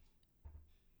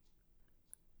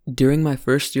During my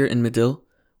first year in Medill,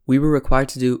 we were required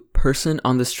to do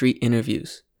person-on-the-street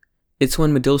interviews. It's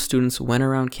when Medill students went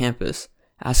around campus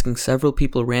asking several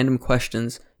people random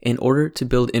questions in order to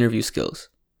build interview skills.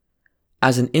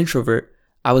 As an introvert,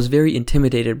 I was very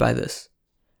intimidated by this.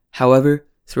 However,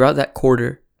 throughout that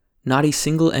quarter, not a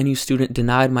single NU student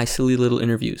denied my silly little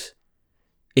interviews.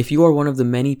 If you are one of the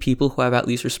many people who have at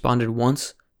least responded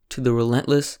once to the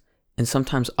relentless and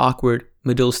sometimes awkward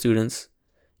Medill students,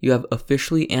 you have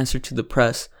officially answered to the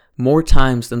press more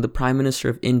times than the Prime Minister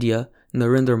of India,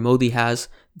 Narendra Modi, has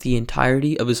the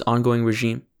entirety of his ongoing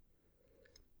regime.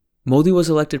 Modi was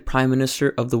elected Prime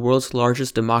Minister of the world's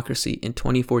largest democracy in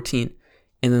 2014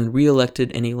 and then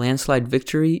re-elected in a landslide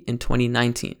victory in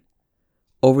 2019.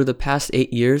 Over the past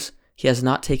 8 years, he has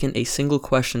not taken a single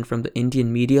question from the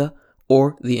Indian media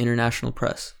or the international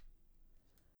press.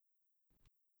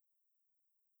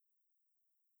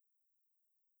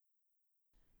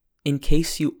 In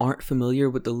case you aren't familiar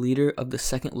with the leader of the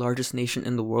second largest nation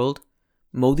in the world,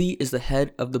 Modi is the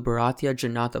head of the Bharatiya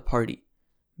Janata Party,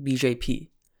 BJP,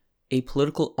 a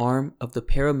political arm of the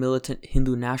paramilitant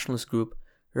Hindu nationalist group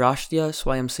Rashtriya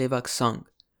Swayamsevak Sangh,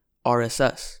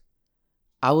 RSS.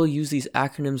 I will use these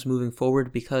acronyms moving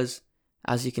forward because,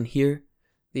 as you can hear,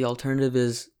 the alternative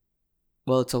is,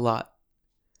 well, it's a lot.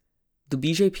 The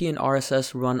BJP and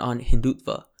RSS run on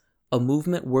Hindutva, a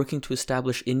movement working to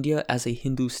establish India as a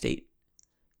Hindu state.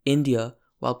 India,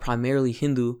 while primarily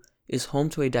Hindu, is home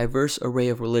to a diverse array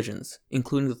of religions,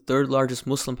 including the third largest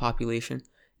Muslim population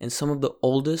and some of the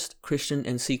oldest Christian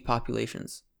and Sikh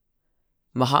populations.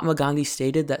 Mahatma Gandhi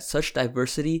stated that such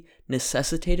diversity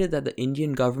necessitated that the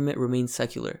Indian government remain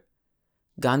secular.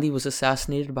 Gandhi was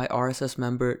assassinated by RSS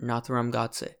member Nathuram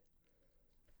Godse.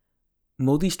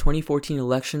 Modi's 2014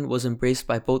 election was embraced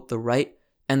by both the right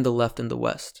and the left in the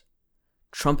West.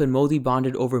 Trump and Modi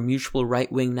bonded over mutual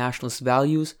right-wing nationalist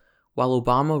values, while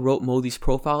Obama wrote Modi's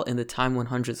profile in the Time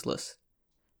 100s list.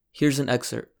 Here's an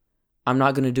excerpt. I'm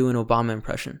not going to do an Obama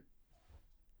impression.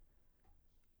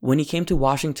 When he came to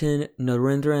Washington,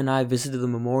 Narendra and I visited the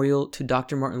memorial to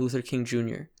Dr. Martin Luther King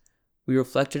Jr. We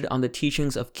reflected on the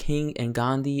teachings of King and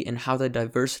Gandhi and how the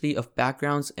diversity of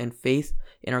backgrounds and faith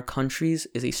in our countries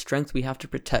is a strength we have to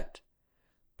protect.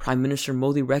 Prime Minister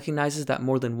Modi recognizes that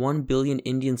more than 1 billion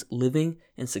Indians living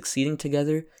and succeeding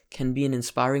together can be an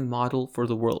inspiring model for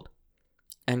the world.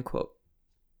 End quote.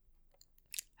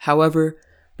 However,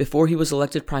 before he was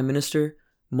elected Prime Minister,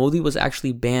 Modi was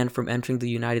actually banned from entering the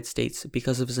United States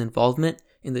because of his involvement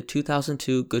in the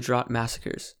 2002 Gujarat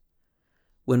massacres.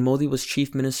 When Modi was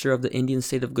Chief Minister of the Indian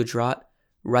state of Gujarat,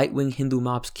 right-wing Hindu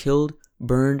mobs killed,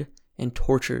 burned, and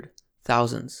tortured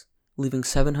thousands, leaving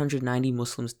 790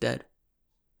 Muslims dead.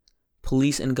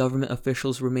 Police and government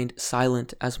officials remained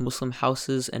silent as Muslim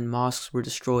houses and mosques were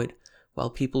destroyed, while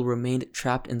people remained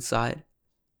trapped inside.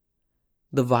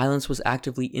 The violence was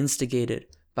actively instigated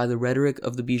by the rhetoric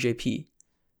of the BJP.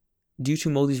 Due to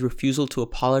Modi's refusal to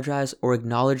apologize or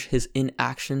acknowledge his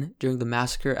inaction during the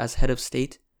massacre as head of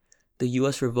state, the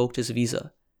US revoked his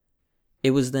visa.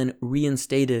 It was then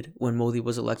reinstated when Modi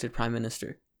was elected Prime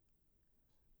Minister.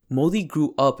 Modi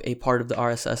grew up a part of the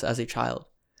RSS as a child.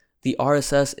 The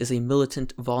RSS is a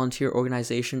militant volunteer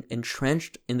organization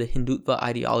entrenched in the Hindutva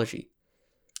ideology.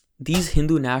 These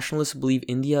Hindu nationalists believe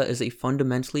India is a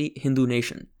fundamentally Hindu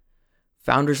nation.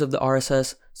 Founders of the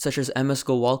RSS, such as M.S.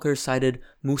 Golwalkar, cited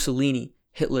Mussolini,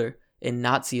 Hitler, and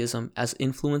Nazism as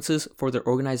influences for their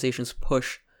organization's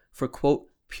push for, quote,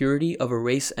 purity of a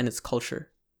race and its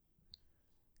culture.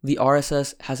 The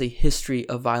RSS has a history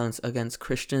of violence against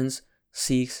Christians,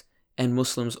 Sikhs, and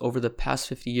Muslims over the past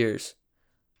 50 years.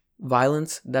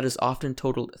 Violence that has often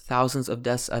totaled thousands of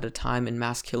deaths at a time in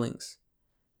mass killings.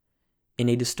 In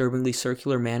a disturbingly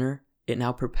circular manner, it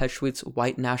now perpetuates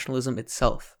white nationalism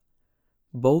itself.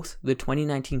 Both the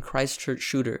 2019 Christchurch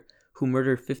shooter, who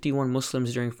murdered 51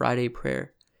 Muslims during Friday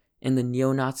prayer, and the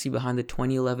neo-Nazi behind the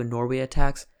 2011 Norway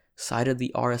attacks cited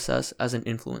the RSS as an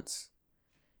influence.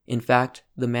 In fact,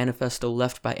 the manifesto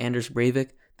left by Anders Breivik,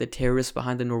 the terrorist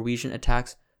behind the Norwegian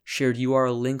attacks, shared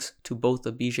URL links to both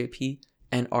the BJP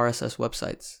and RSS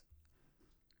websites.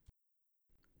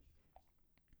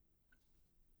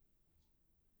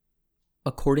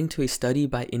 According to a study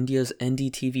by India's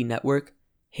NDTV network,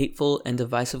 hateful and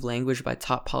divisive language by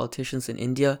top politicians in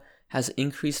India has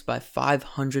increased by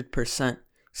 500%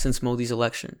 since Modi's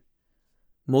election.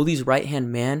 Modi's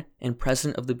right-hand man and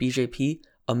president of the BJP,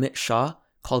 Amit Shah,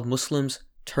 called Muslims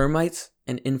termites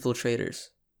and infiltrators.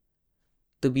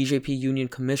 The BJP Union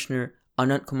Commissioner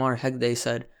Anant Kumar Hegde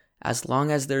said, "As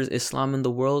long as there is Islam in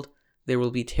the world, there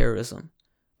will be terrorism.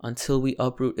 Until we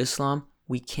uproot Islam,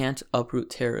 we can't uproot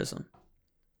terrorism."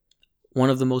 One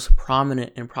of the most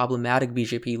prominent and problematic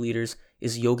BJP leaders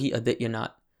is Yogi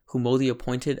Adityanath, who Modi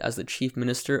appointed as the chief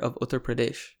minister of Uttar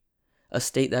Pradesh, a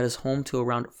state that is home to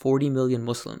around 40 million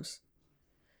Muslims.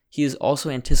 He is also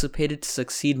anticipated to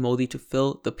succeed Modi to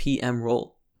fill the PM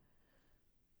role.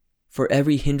 For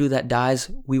every Hindu that dies,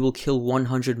 we will kill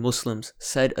 100 Muslims,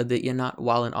 said Adityanath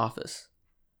while in office.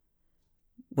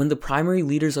 When the primary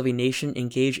leaders of a nation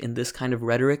engage in this kind of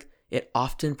rhetoric, it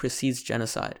often precedes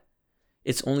genocide.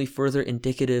 It's only further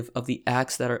indicative of the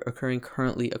acts that are occurring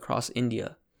currently across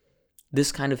India.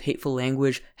 This kind of hateful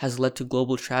language has led to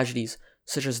global tragedies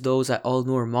such as those at Al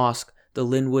Noor Mosque, the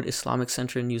Linwood Islamic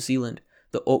Center in New Zealand,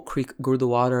 the Oak Creek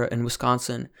Gurdwara in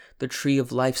Wisconsin, the Tree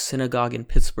of Life Synagogue in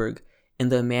Pittsburgh,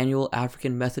 and the Emmanuel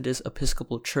African Methodist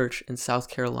Episcopal Church in South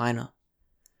Carolina.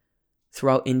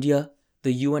 Throughout India,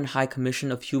 the UN High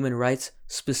Commission of Human Rights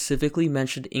specifically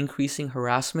mentioned increasing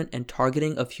harassment and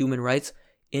targeting of human rights,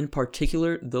 in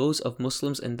particular those of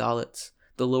Muslims and Dalits,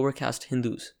 the lower caste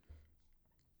Hindus.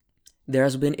 There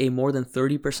has been a more than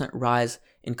 30% rise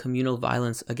in communal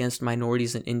violence against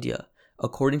minorities in India,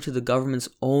 according to the government's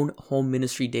own Home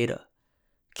Ministry data.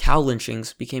 Cow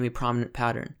lynchings became a prominent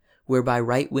pattern, whereby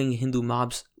right-wing Hindu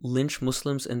mobs lynch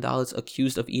Muslims and Dalits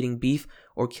accused of eating beef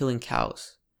or killing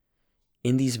cows.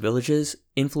 In these villages,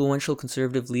 influential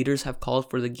conservative leaders have called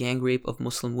for the gang rape of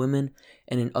Muslim women,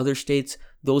 and in other states,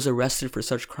 those arrested for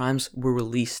such crimes were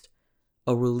released,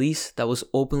 a release that was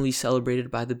openly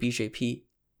celebrated by the BJP.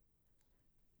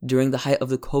 During the height of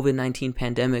the COVID-19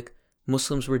 pandemic,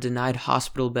 Muslims were denied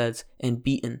hospital beds and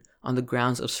beaten on the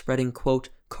grounds of spreading, quote,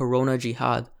 Corona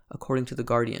Jihad, according to The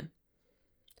Guardian.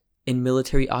 In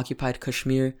military-occupied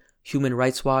Kashmir, Human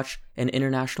Rights Watch, an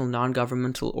international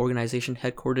non-governmental organization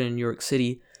headquartered in New York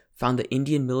City, found the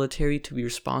Indian military to be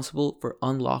responsible for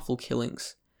unlawful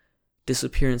killings,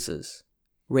 disappearances,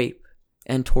 rape,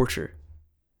 and torture.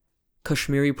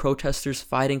 Kashmiri protesters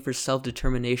fighting for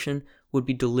self-determination would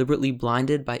be deliberately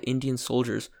blinded by Indian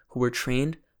soldiers who were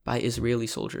trained by Israeli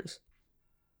soldiers.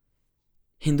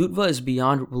 Hindutva is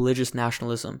beyond religious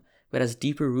nationalism, but has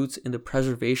deeper roots in the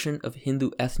preservation of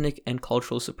Hindu ethnic and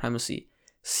cultural supremacy,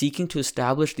 seeking to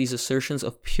establish these assertions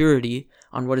of purity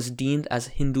on what is deemed as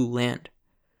Hindu land.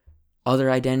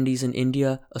 Other identities in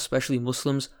India, especially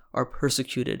Muslims, are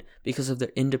persecuted because of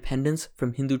their independence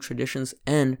from Hindu traditions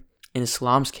and, in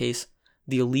Islam's case,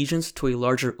 the allegiance to a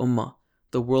larger ummah,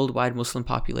 the worldwide Muslim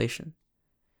population.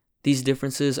 These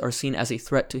differences are seen as a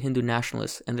threat to Hindu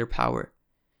nationalists and their power.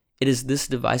 It is this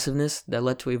divisiveness that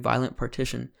led to a violent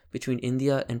partition between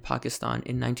India and Pakistan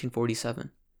in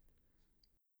 1947.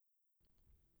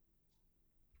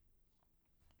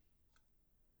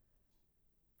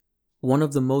 One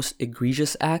of the most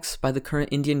egregious acts by the current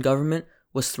Indian government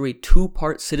was through a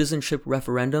two-part citizenship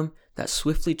referendum that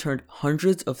swiftly turned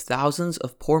hundreds of thousands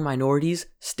of poor minorities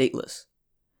stateless.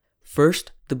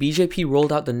 First, the BJP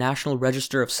rolled out the National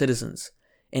Register of Citizens,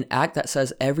 an act that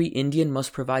says every Indian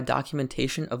must provide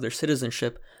documentation of their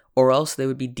citizenship or else they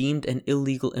would be deemed an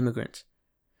illegal immigrant.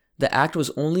 The act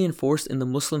was only enforced in the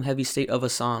Muslim-heavy state of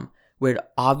Assam, where it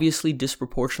obviously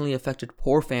disproportionately affected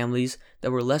poor families that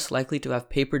were less likely to have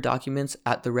paper documents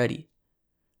at the ready.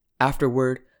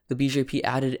 Afterward, the BJP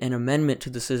added an amendment to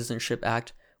the Citizenship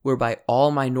Act whereby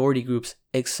all minority groups,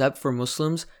 except for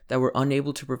Muslims that were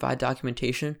unable to provide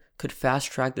documentation, could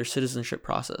fast-track their citizenship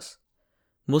process.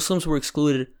 Muslims were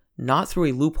excluded not through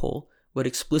a loophole, but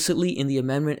explicitly in the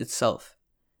amendment itself.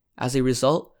 As a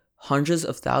result, hundreds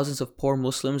of thousands of poor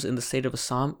Muslims in the state of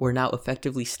Assam were now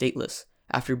effectively stateless,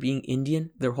 after being Indian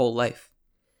their whole life.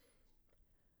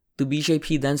 The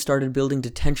BJP then started building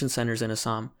detention centers in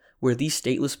Assam, where these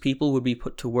stateless people would be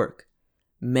put to work.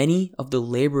 Many of the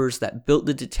laborers that built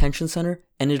the detention center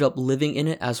ended up living in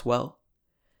it as well.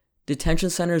 Detention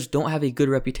centers don't have a good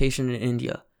reputation in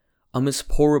India. Amidst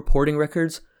poor reporting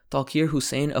records, Taqir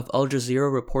Hussain of Al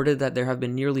Jazeera reported that there have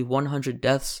been nearly 100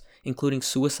 deaths, including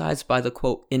suicides by the,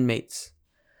 quote, inmates.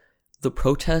 The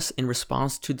protests in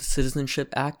response to the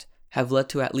Citizenship Act have led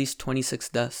to at least 26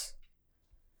 deaths.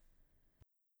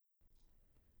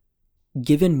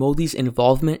 Given Modi's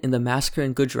involvement in the massacre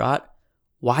in Gujarat,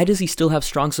 why does he still have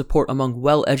strong support among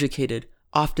well-educated,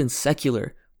 often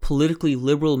secular, politically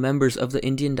liberal members of the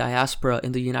Indian diaspora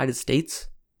in the United States?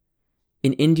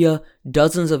 In India,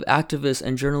 dozens of activists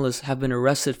and journalists have been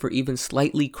arrested for even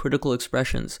slightly critical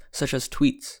expressions, such as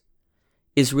tweets.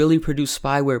 Israeli-produced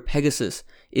spyware Pegasus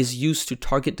is used to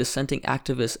target dissenting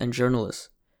activists and journalists.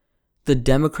 The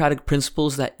democratic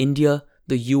principles that India,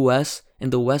 the US,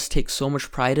 and the West take so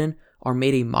much pride in are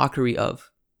made a mockery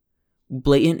of.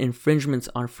 Blatant infringements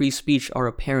on free speech are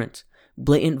apparent.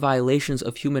 Blatant violations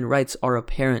of human rights are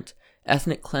apparent,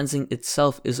 ethnic cleansing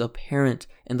itself is apparent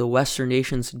and the Western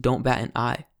nations don't bat an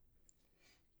eye.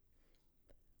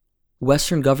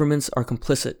 Western governments are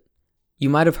complicit. You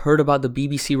might have heard about the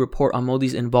BBC report on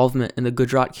Modi's involvement in the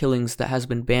Gujarat killings that has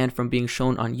been banned from being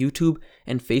shown on YouTube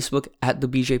and Facebook at the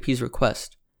BJP's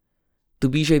request. The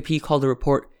BJP called the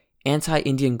report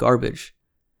anti-Indian garbage.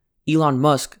 Elon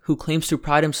Musk, who claims to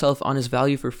pride himself on his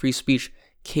value for free speech,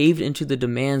 caved into the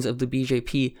demands of the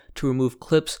BJP to remove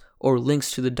clips or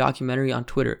links to the documentary on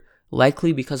Twitter,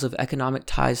 likely because of economic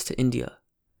ties to India.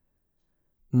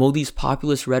 Modi's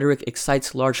populist rhetoric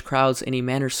excites large crowds in a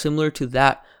manner similar to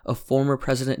that of former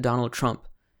President Donald Trump.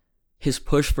 His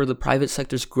push for the private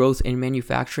sector's growth in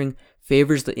manufacturing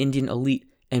favors the Indian elite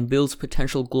and builds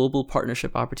potential global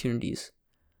partnership opportunities.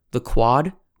 The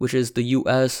Quad, which is the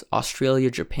US,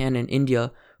 Australia, Japan, and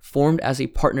India, formed as a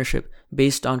partnership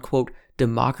based on, quote,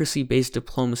 democracy-based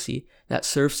diplomacy that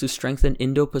serves to strengthen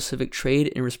Indo-Pacific trade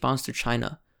in response to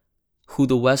China, who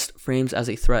the West frames as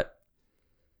a threat.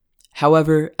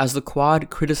 However, as the Quad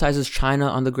criticizes China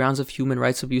on the grounds of human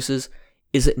rights abuses,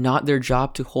 is it not their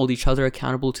job to hold each other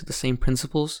accountable to the same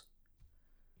principles?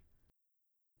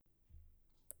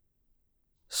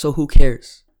 So who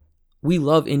cares? We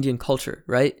love Indian culture,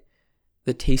 right?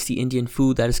 The tasty Indian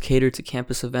food that is catered to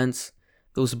campus events,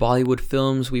 those Bollywood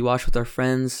films we watch with our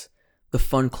friends, the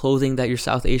fun clothing that your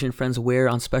South Asian friends wear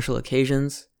on special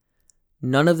occasions.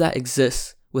 None of that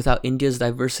exists without India's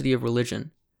diversity of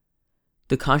religion.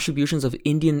 The contributions of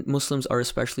Indian Muslims are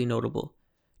especially notable.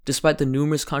 Despite the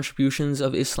numerous contributions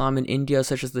of Islam in India,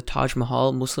 such as the Taj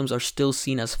Mahal, Muslims are still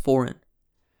seen as foreign.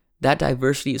 That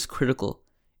diversity is critical,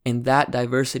 and that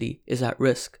diversity is at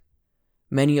risk.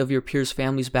 Many of your peers'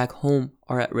 families back home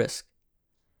are at risk.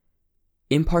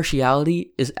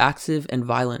 Impartiality is active and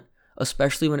violent,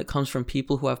 especially when it comes from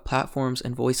people who have platforms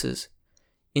and voices.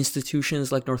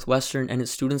 Institutions like Northwestern and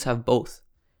its students have both.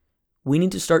 We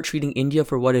need to start treating India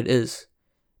for what it is.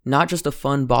 Not just a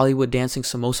fun Bollywood dancing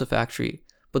samosa factory,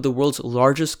 but the world's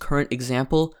largest current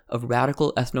example of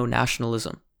radical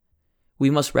ethno-nationalism. We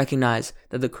must recognize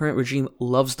that the current regime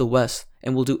loves the West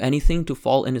and will do anything to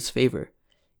fall in its favor.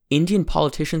 Indian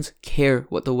politicians care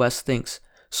what the West thinks,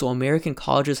 so American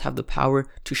colleges have the power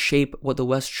to shape what the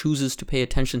West chooses to pay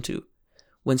attention to.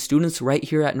 When students right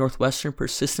here at Northwestern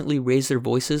persistently raise their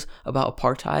voices about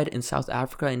apartheid in South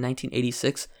Africa in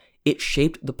 1986, it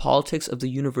shaped the politics of the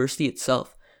university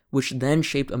itself, which then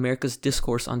shaped America's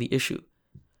discourse on the issue.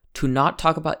 To not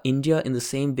talk about India in the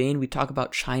same vein we talk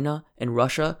about China and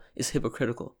Russia is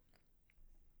hypocritical.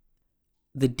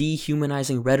 The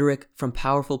dehumanizing rhetoric from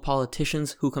powerful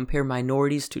politicians who compare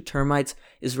minorities to termites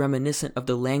is reminiscent of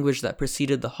the language that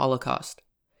preceded the Holocaust.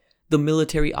 The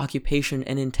military occupation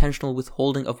and intentional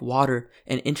withholding of water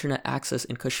and internet access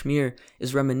in Kashmir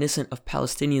is reminiscent of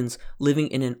Palestinians living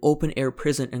in an open-air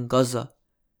prison in Gaza.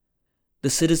 The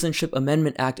Citizenship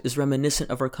Amendment Act is reminiscent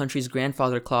of our country's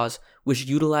grandfather clause, which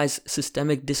utilized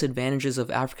systemic disadvantages of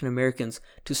African Americans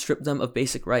to strip them of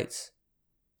basic rights.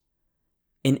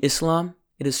 In Islam,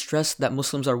 it is stressed that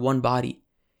Muslims are one body,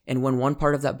 and when one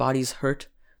part of that body is hurt,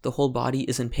 the whole body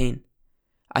is in pain.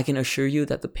 I can assure you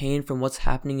that the pain from what's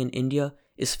happening in India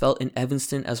is felt in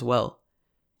Evanston as well.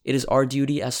 It is our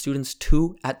duty as students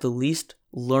to, at the least,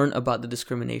 learn about the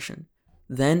discrimination.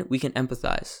 Then we can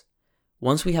empathize.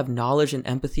 Once we have knowledge and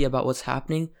empathy about what's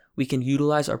happening, we can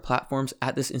utilize our platforms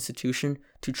at this institution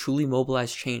to truly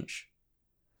mobilize change.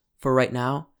 For right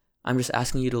now, I'm just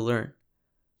asking you to learn.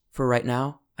 For right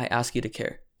now, I ask you to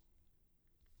care.